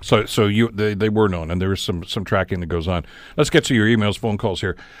mischief. So they were known, and there is some tracking that goes on. Let's get to your emails, phone calls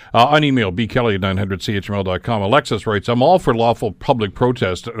here. On email, bkelly@900chml.com. Alexis writes, I'm all for lawful public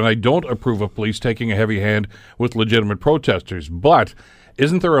protest, and I don't approve of police taking a heavy hand with legitimate protesters. But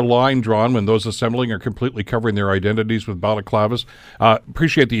isn't there a line drawn when those assembling are completely covering their identities with balaclavas?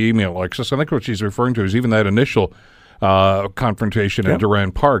 Appreciate the email, Alexis. I think what she's referring to is even that initial confrontation at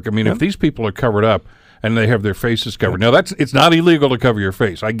Durand Park. I mean, if these people are covered up and they have their faces covered. Now, it's not illegal to cover your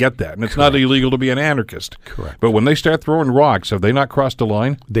face. I get that. And it's not illegal to be an anarchist. Correct. But when they start throwing rocks, have they not crossed a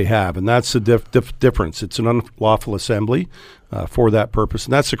line? They have, and that's the difference. It's an unlawful assembly for that purpose,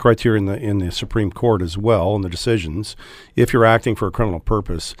 and that's the criteria in the Supreme Court as well, in the decisions. If you're acting for a criminal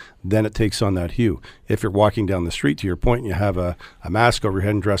purpose, then it takes on that hue. If you're walking down the street, to your point, and you have a mask over your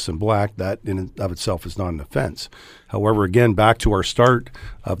head and dressed in black, that in and of itself is not an offense. However, again, back to our start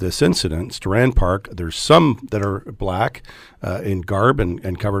of this incident, Durand Park, there's some that are black in garb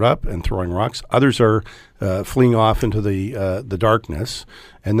and covered up and throwing rocks. Others are fleeing off into the darkness,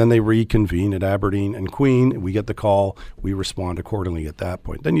 and then they reconvene at Aberdeen and Queen. We get the call. We respond accordingly at that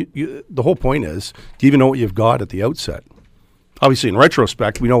point. Then the whole point is, do you even know what you've got at the outset? Obviously, in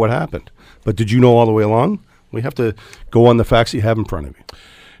retrospect, we know what happened. But did you know all the way along? We have to go on the facts you have in front of you.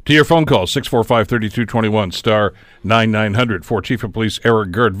 To your phone call, 645-3221, star 9900 for Chief of Police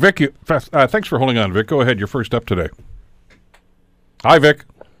Eric Girt. Vic, thanks for holding on, Vic. Go ahead. You're first up today. Hi, Vic.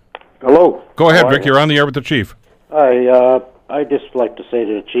 Hello. Go ahead, Vic. You're on the air with the Chief. I'd just like to say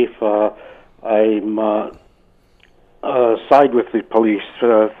to the Chief, I'm side with the police.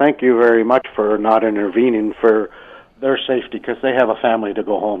 Thank you very much for not intervening for their safety, because they have a family to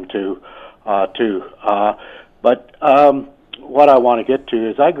go home to, too. But what I want to get to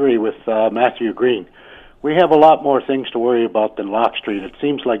is I agree with Matthew Green. We have a lot more things to worry about than Locke Street. It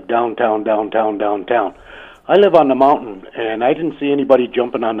seems like downtown. I live on the mountain, and I didn't see anybody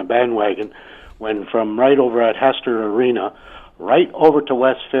jumping on the bandwagon when from right over at Hester Arena, right over to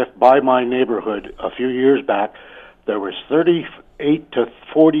West 5th by my neighborhood a few years back, there was 38 to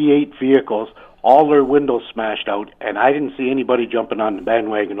 48 vehicles, all their windows smashed out, and I didn't see anybody jumping on the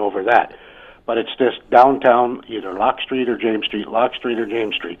bandwagon over that. But it's just downtown, either Locke Street or James Street, Locke Street or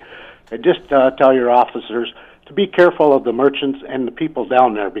James Street. And just tell your officers to be careful of the merchants and the people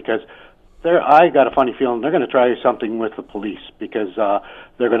down there, because I got a funny feeling they're going to try something with the police, because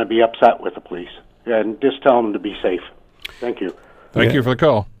they're going to be upset with the police. And just tell them to be safe. Thank you. Thank you for the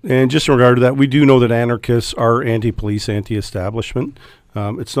call. And just in regard to that, we do know that anarchists are anti-police, anti-establishment.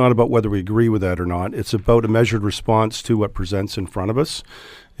 It's not about whether we agree with that or not. It's about a measured response to what presents in front of us.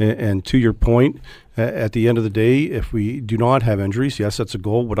 And to your point, at the end of the day, if we do not have injuries, yes, that's a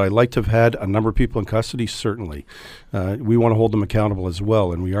goal. Would I like to have had a number of people in custody? Certainly. We want to hold them accountable as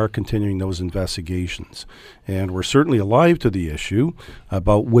well, and we are continuing those investigations. And we're certainly alive to the issue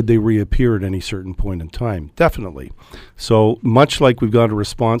about would they reappear at any certain point in time. Definitely. So much like we've got a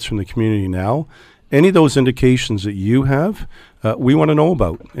response from the community now, any of those indications that you have, we want to know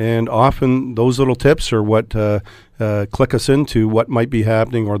about. And often those little tips are what click us into what might be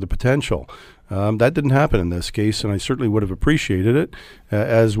happening or the potential. That didn't happen in this case, and I certainly would have appreciated it,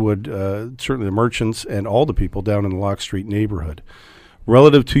 as would certainly the merchants and all the people down in the Locke Street neighborhood.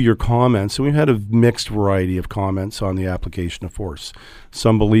 Relative to your comments, and we've had a mixed variety of comments on the application of force.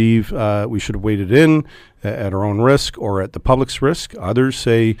 Some believe we should have waded in at our own risk or at the public's risk. Others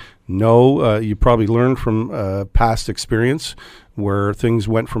say, no, you probably learned from past experience where things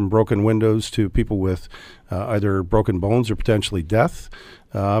went from broken windows to people with either broken bones or potentially death.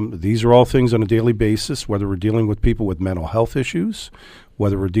 These are all things on a daily basis, whether we're dealing with people with mental health issues,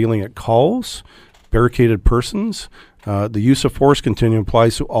 whether we're dealing at calls, barricaded persons. The use of force continuum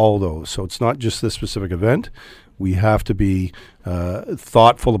applies to all those. So it's not just this specific event. We have to be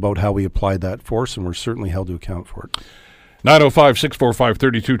thoughtful about how we apply that force, and we're certainly held to account for it.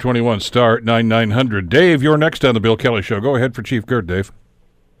 905-645-3221, star 9900. Dave, you're next on the Bill Kelly Show. Go ahead for Chief Gert, Dave.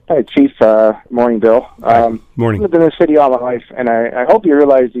 Hi, Chief. Morning, Bill. Morning. I've lived in this city all my life, and I hope you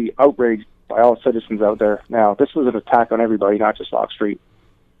realize the outrage by all citizens out there. Now, this was an attack on everybody, not just Locke Street.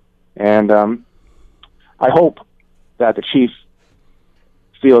 And I hope that the chief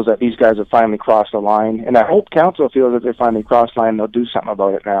feels that these guys have finally crossed the line, and I hope council feels that they finally crossed the line and they'll do something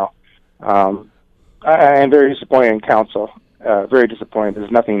about it now. I am very disappointed in council, very disappointed.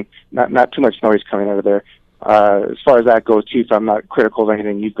 There's not too much noise coming out of there. As far as that goes, Chief, I'm not critical of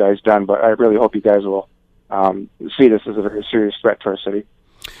anything you guys done, but I really hope you guys will see this as a very serious threat to our city.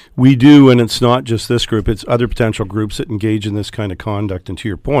 We do, and it's not just this group, it's other potential groups that engage in this kind of conduct. And to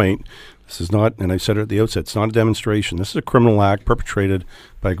your point, this is not, and I said it at the outset, it's not a demonstration. This is a criminal act perpetrated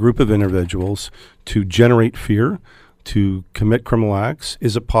by a group of individuals to generate fear, to commit criminal acts.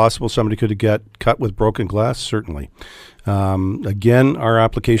 Is it possible somebody could get cut with broken glass? Certainly. Again, our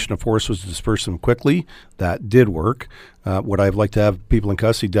application of force was to disperse them quickly. That did work. Would I have liked to have people in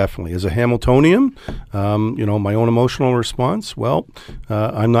custody? Definitely. As a Hamiltonian, my own emotional response, well,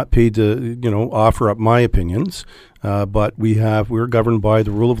 I'm not paid to, offer up my opinions, but we're governed by the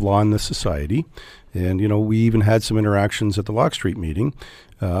rule of law in this society. And, we even had some interactions at the Locke Street meeting.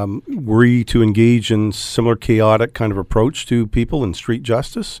 Were you to engage in similar chaotic kind of approach to people in street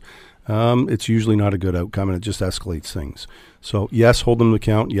justice, it's usually not a good outcome, and it just escalates things. So, yes, hold them to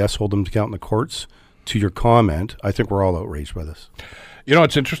account. Yes, hold them to account in the courts. To your comment, I think we're all outraged by this.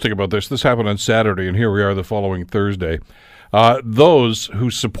 What's interesting about this? This happened on Saturday, and here we are the following Thursday. Those who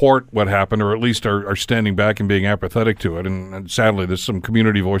support what happened, or at least are standing back and being apathetic to it, and sadly there's some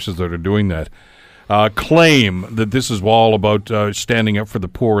community voices that are doing that, claim that this is all about standing up for the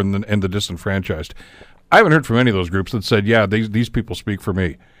poor and the disenfranchised. I haven't heard from any of those groups that said, yeah, these people speak for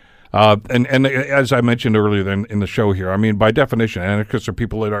me. And as I mentioned earlier in the show here, I mean, by definition, anarchists are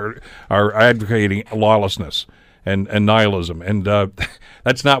people that are advocating lawlessness and nihilism, and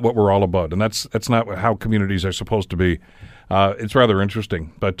that's not what we're all about, and that's not how communities are supposed to be. It's rather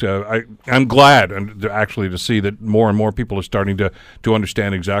interesting, but I'm glad to see that more and more people are starting to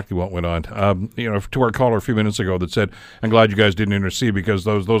understand exactly what went on. To our caller a few minutes ago that said, "I'm glad you guys didn't intercede because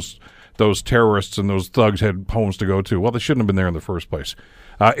those terrorists and those thugs had homes to go to." Well, they shouldn't have been there in the first place.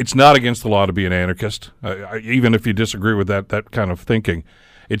 It's not against the law to be an anarchist, even if you disagree with that kind of thinking.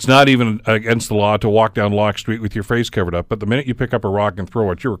 It's not even against the law to walk down Locke Street with your face covered up, but the minute you pick up a rock and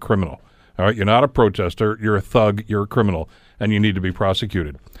throw it, you're a criminal. All right, you're not a protester, you're a thug, you're a criminal, and you need to be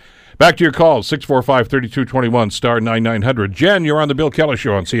prosecuted. Back to your calls, 645-3221, star 9900. Jen, you're on the Bill Kelly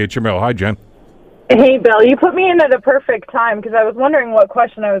Show on CHML. Hi, Jen. Hey, Bill, you put me in at a perfect time because I was wondering what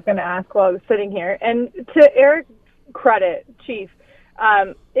question I was going to ask while I was sitting here. And to Eric's credit, Chief,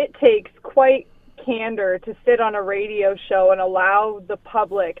 it takes quite candor to sit on a radio show and allow the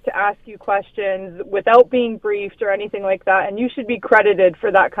public to ask you questions without being briefed or anything like that, and you should be credited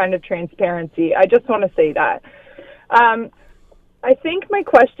for that kind of transparency. I just want to say that. I think my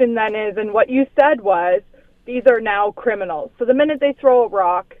question then is, and what you said was, these are now criminals. So the minute they throw a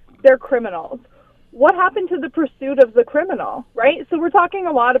rock, they're criminals. What happened to the pursuit of the criminal, right? So we're talking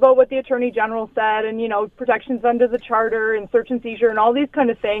a lot about what the Attorney General said and, protections under the Charter and search and seizure and all these kind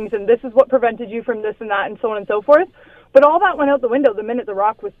of things, and this is what prevented you from this and that and so on and so forth. But all that went out the window the minute the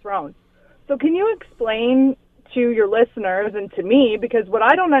rock was thrown. So can you explain to your listeners and to me, because what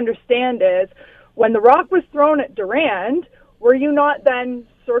I don't understand is when the rock was thrown at Durand, were you not then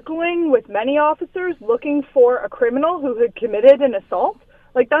circling with many officers looking for a criminal who had committed an assault?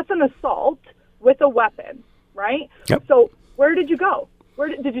 Like, that's an assault with a weapon, right? Yep. So where did you go?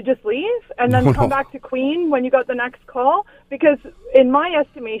 Did you just leave and then come back to Queen when you got the next call? Because in my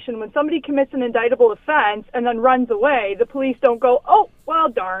estimation, when somebody commits an indictable offense and then runs away, the police don't go, oh, well,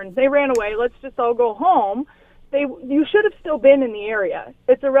 darn, they ran away, let's just all go home. You should have still been in the area.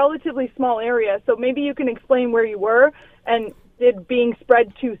 It's a relatively small area, so maybe you can explain where you were, and did being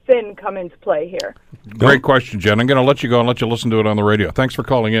spread too thin come into play here? Great question, Jen. I'm going to let you go and let you listen to it on the radio. Thanks for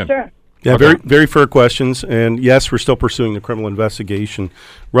calling in. Sure. Yeah, Okay. very, very fair questions. And yes, we're still pursuing the criminal investigation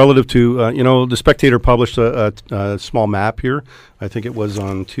relative to, the Spectator published a small map here. I think it was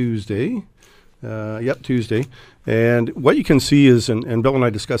on Tuesday. Tuesday. And what you can see is, and Bill and I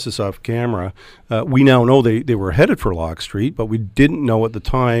discussed this off camera, we now know they were headed for Locke Street, but we didn't know at the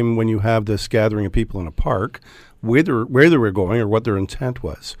time when you have this gathering of people in a park where they were going or what their intent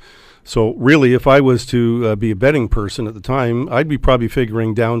was. So really, if I was to be a betting person at the time, I'd be probably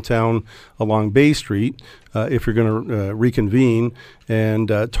figuring downtown along Bay Street if you're going to reconvene and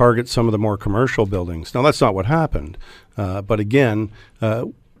target some of the more commercial buildings. Now, that's not what happened. But again,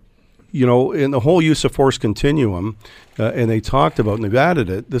 in the whole use of force continuum, and they talked about, and they've added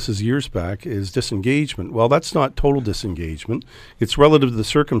it, this is years back, is disengagement. Well, that's not total disengagement. It's relative to the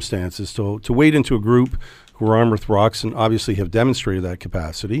circumstances. So to wade into a group who are armed with rocks and obviously have demonstrated that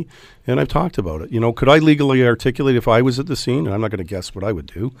capacity, and I've talked about it. Could I legally articulate if I was at the scene? And I'm not going to guess what I would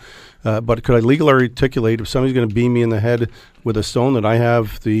do, but could I legally articulate if somebody's going to beam me in the head with a stone that I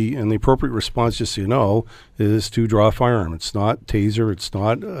have the appropriate response, just so you know, is to draw a firearm. It's not taser, it's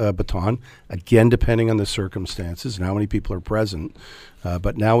not a baton. Again, depending on the circumstances and how many people are present.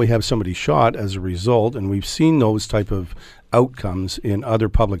 But now we have somebody shot as a result, and we've seen those type of outcomes in other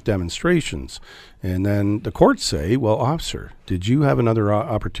public demonstrations. And then the courts say, well, officer, did you have another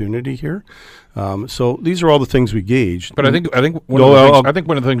opportunity here? So these are all the things we gauged. But I think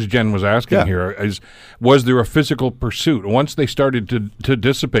one of the things Jen was asking here is, was there a physical pursuit? Once they started to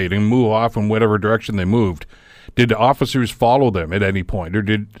dissipate and move off in whatever direction they moved, did officers follow them at any point, or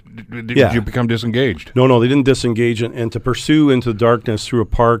did you become disengaged? No, they didn't disengage, and to pursue into the darkness through a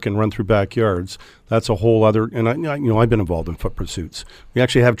park and run through backyards, that's a whole other. And I've been involved in foot pursuits. We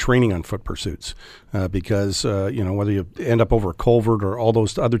actually have training on foot pursuits because whether you end up over a culvert or all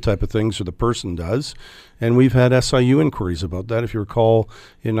those other type of things, or the person does. And we've had SIU inquiries about that. If you recall,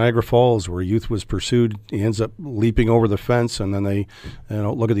 in Niagara Falls, where a youth was pursued, he ends up leaping over the fence, and then they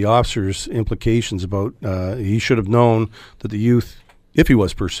look at the officer's implications about he should have known that the youth, if he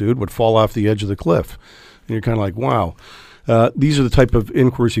was pursued, would fall off the edge of the cliff. And you're kind of like, wow. These are the type of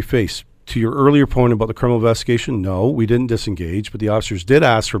inquiries you face. To your earlier point about the criminal investigation, no, we didn't disengage, but the officers did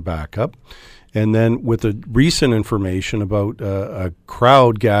ask for backup. And then with the recent information about a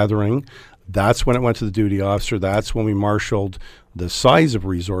crowd gathering, that's when it went to the duty officer. That's when we marshaled the size of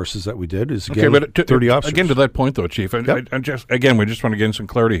resources that we did. Is again, 30 officers. Again, to that point, though, Chief, we just want to gain some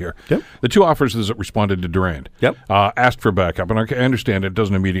clarity here. Yep. The two officers that responded to Durand asked for backup, and I understand it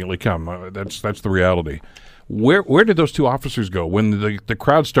doesn't immediately come. That's the reality. Where did those two officers go when the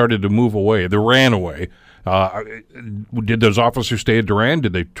crowd started to move away? They ran away. Did those officers stay at Durand?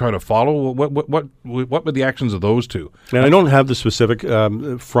 Did they try to follow? What were the actions of those two? And I don't have the specific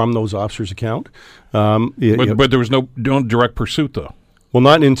from those officers' account. But there was no direct pursuit, though. Well,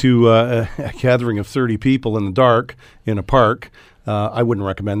 not into a gathering of 30 people in the dark in a park. I wouldn't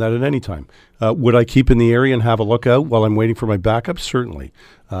recommend that at any time. Would I keep in the area and have a lookout while I'm waiting for my backup? Certainly.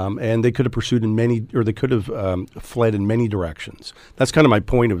 And they could have pursued they could have fled in many directions. That's kind of my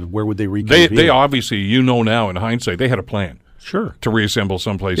point of where would they reconvene. They obviously, now in hindsight, they had a plan. Sure. To reassemble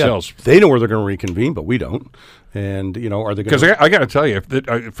someplace else. They know where they're going to reconvene, but we don't. And, are they going to... Because I got to tell you,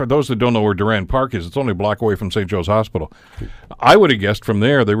 for those that don't know where Durand Park is, it's only a block away from St. Joe's Hospital. I would have guessed from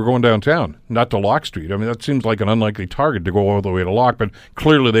there they were going downtown, not to Locke Street. I mean, that seems like an unlikely target to go all the way to Locke, but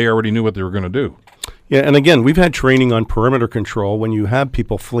clearly they already knew what they were going to do. Yeah, and again, we've had training on perimeter control. When you have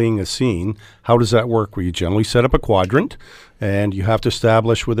people fleeing a scene, how does that work? Where you generally set up a quadrant, and you have to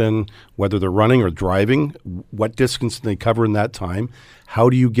establish within whether they're running or driving, what distance they cover in that time. How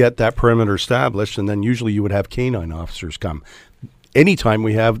do you get that perimeter established? And then usually you would have canine officers come. Anytime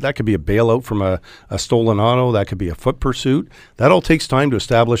we have, that could be a bailout from a stolen auto, that could be a foot pursuit. That all takes time to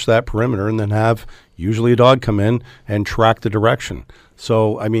establish that perimeter and then have usually a dog come in and track the direction.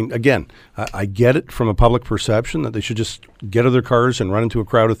 So, I mean, again, I get it from a public perception that they should just get out of their cars and run into a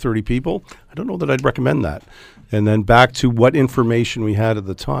crowd of 30 people. I don't know that I'd recommend that. And then back to what information we had at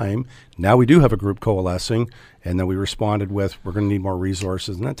the time. Now we do have a group coalescing, and then we responded with, we're going to need more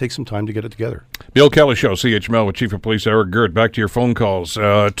resources, and that takes some time to get it together. Bill Kelly Show, CHML with Chief of Police Eric Girt. Back to your phone calls.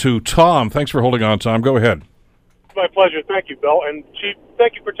 To Tom. Thanks for holding on, Tom. Go ahead. My pleasure. Thank you, Bill. And Chief,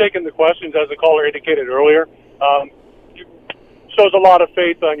 thank you for taking the questions, as the caller indicated earlier. Shows a lot of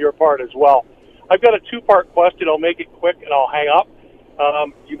faith on your part as well. I've got a two-part question. I'll make it quick, and I'll hang up.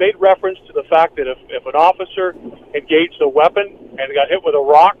 You made reference to the fact that if an officer engaged a weapon and got hit with a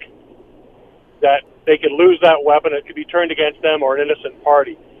rock, that they could lose that weapon. It could be turned against them or an innocent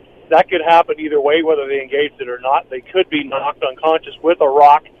party. That could happen either way, whether they engaged it or not. They could be knocked unconscious with a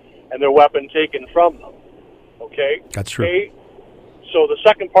rock and their weapon taken from them. Okay? That's true. Okay? So the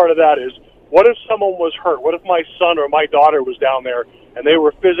second part of that is, what if someone was hurt? What if my son or my daughter was down there and they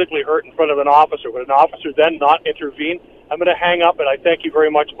were physically hurt in front of an officer? Would an officer then not intervene? I'm going to hang up, and I thank you very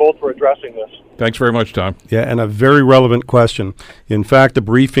much both for addressing this. Thanks very much, Tom. Yeah, and a very relevant question. In fact, the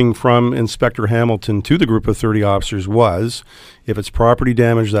briefing from Inspector Hamilton to the group of 30 officers was, if it's property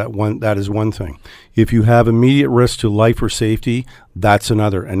damage, that is one thing. If you have immediate risk to life or safety, that's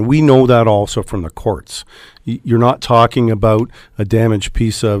another. And we know that also from the courts. You're not talking about a damaged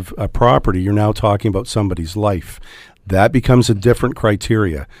piece of property. You're now talking about somebody's life. That becomes a different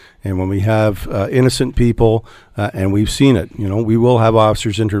criteria. And when we have innocent people, and we've seen it, we will have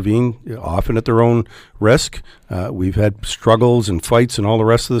officers intervene, often at their own risk. We've had struggles and fights and all the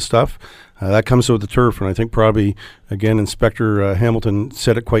rest of the stuff. That comes with the turf. And I think probably, again, Inspector Hamilton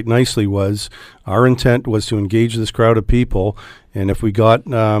said it quite nicely, was our intent was to engage this crowd of people. And if we got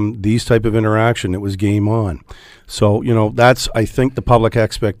these type of interaction, it was game on. So, that's, I think, the public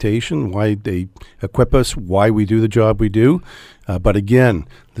expectation, why they equip us, why we do the job we do. But again,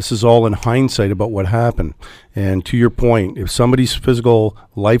 this is all in hindsight about what happened. And to your point, if somebody's physical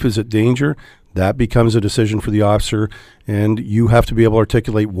life is at danger, that becomes a decision for the officer, and you have to be able to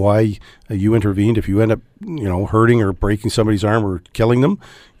articulate why you intervened. If you end up, hurting or breaking somebody's arm or killing them,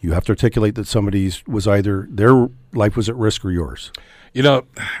 you have to articulate that somebody's was either their life was at risk or yours.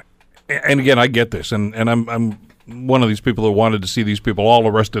 And again, I get this, and I'm one of these people that wanted to see these people all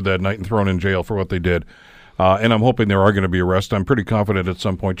arrested that night and thrown in jail for what they did. And I'm hoping there are going to be arrests. I'm pretty confident at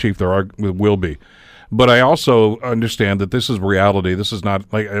some point, Chief, there will be. But I also understand that this is reality. This is not,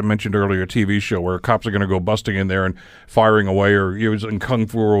 like I mentioned earlier, a TV show where cops are going to go busting in there and firing away or using kung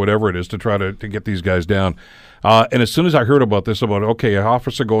fu or whatever it is to try to get these guys down. And as soon as I heard about this, an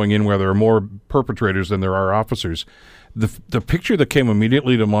officer going in where there are more perpetrators than there are officers, the picture that came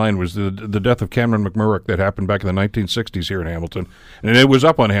immediately to mind was the death of Cameron McMurrick that happened back in the 1960s here in Hamilton. And it was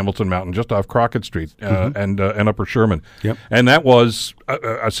up on Hamilton Mountain, just off Crockett Street and Upper Sherman. Yep. And that was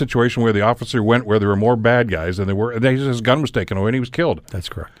a situation where the officer went where there were more bad guys than there were. His gun was taken away and he was killed. That's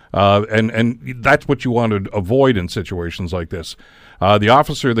correct. And that's what you want to avoid in situations like this. The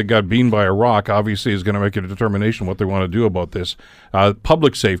officer that got beamed by a rock obviously is going to make a determination what they want to do about this.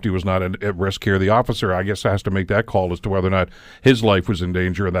 Public safety was not at risk here. The officer, I guess, has to make that call as to whether or not his life was in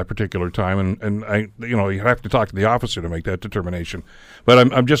danger at that particular time. And you have to talk to the officer to make that determination.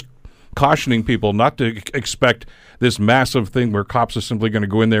 But I'm just cautioning people not to expect this massive thing where cops are simply going to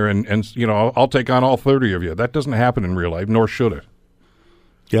go in there and I'll take on all 30 of you. That doesn't happen in real life, nor should it.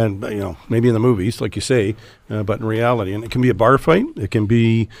 Yeah, and, maybe in the movies, like you say, but in reality, and it can be a bar fight, it can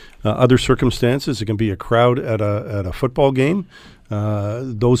be other circumstances, it can be a crowd at a football game.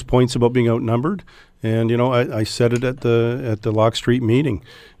 Those points about being outnumbered, And, I said it at the Lock Street meeting.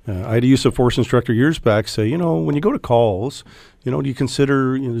 I had a use of force instructor years back say, when you go to calls, do you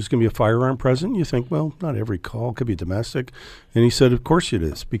consider there's going to be a firearm present? You think, well, not every call could be domestic. And he said, of course it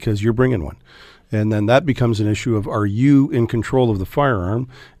is, because you're bringing one. And then that becomes an issue of, are you in control of the firearm,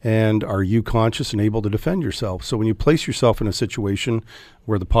 and are you conscious and able to defend yourself? So when you place yourself in a situation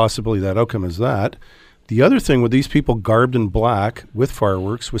where the possibility of that outcome is that, the other thing with these people garbed in black with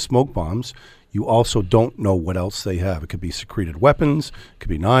fireworks, with smoke bombs, you also don't know what else they have. It could be secreted weapons, it could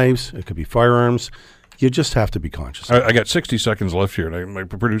be knives, it could be firearms. You just have to be conscious. I got 60 seconds left here, and my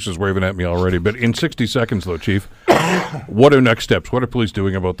producer's waving at me already. But in 60 seconds, though, Chief, what are next steps? What are police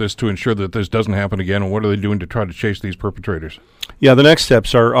doing about this to ensure that this doesn't happen again, and what are they doing to try to chase these perpetrators? Yeah, the next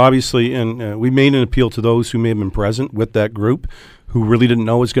steps are obviously, and we made an appeal to those who may have been present with that group, who really didn't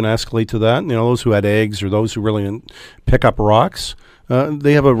know it was going to escalate to that. Those who had eggs or those who really didn't pick up rocks.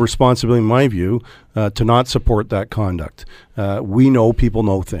 They have a responsibility, in my view, to not support that conduct. We know people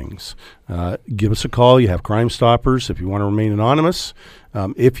know things. Give us a call. You have Crime Stoppers if you want to remain anonymous.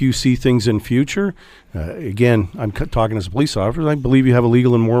 If you see things in future, again, I'm talking as a police officer, I believe you have a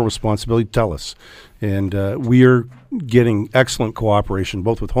legal and moral responsibility to tell us. And we are getting excellent cooperation,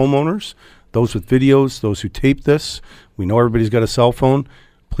 both with homeowners, those with videos, those who tape this. We know everybody's got a cell phone.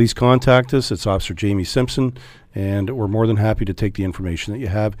 Please contact us. It's Officer Jamie Simpson, and we're more than happy to take the information that you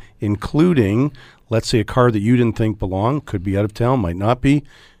have, including, let's say, a car that you didn't think belonged, could be out of town, might not be.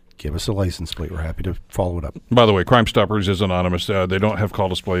 Give us a license plate. We're happy to follow it up. By the way, Crime Stoppers is anonymous. They don't have call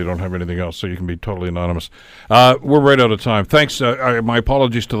display. They don't have anything else, so you can be totally anonymous. We're right out of time. Thanks. My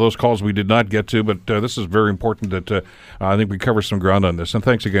apologies to those calls we did not get to, but this is very important that I think we cover some ground on this. And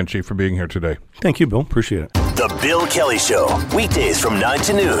thanks again, Chief, for being here today. Thank you, Bill. Appreciate it. The Bill Kelly Show, weekdays from 9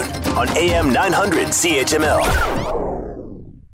 to noon on AM 900 CHML.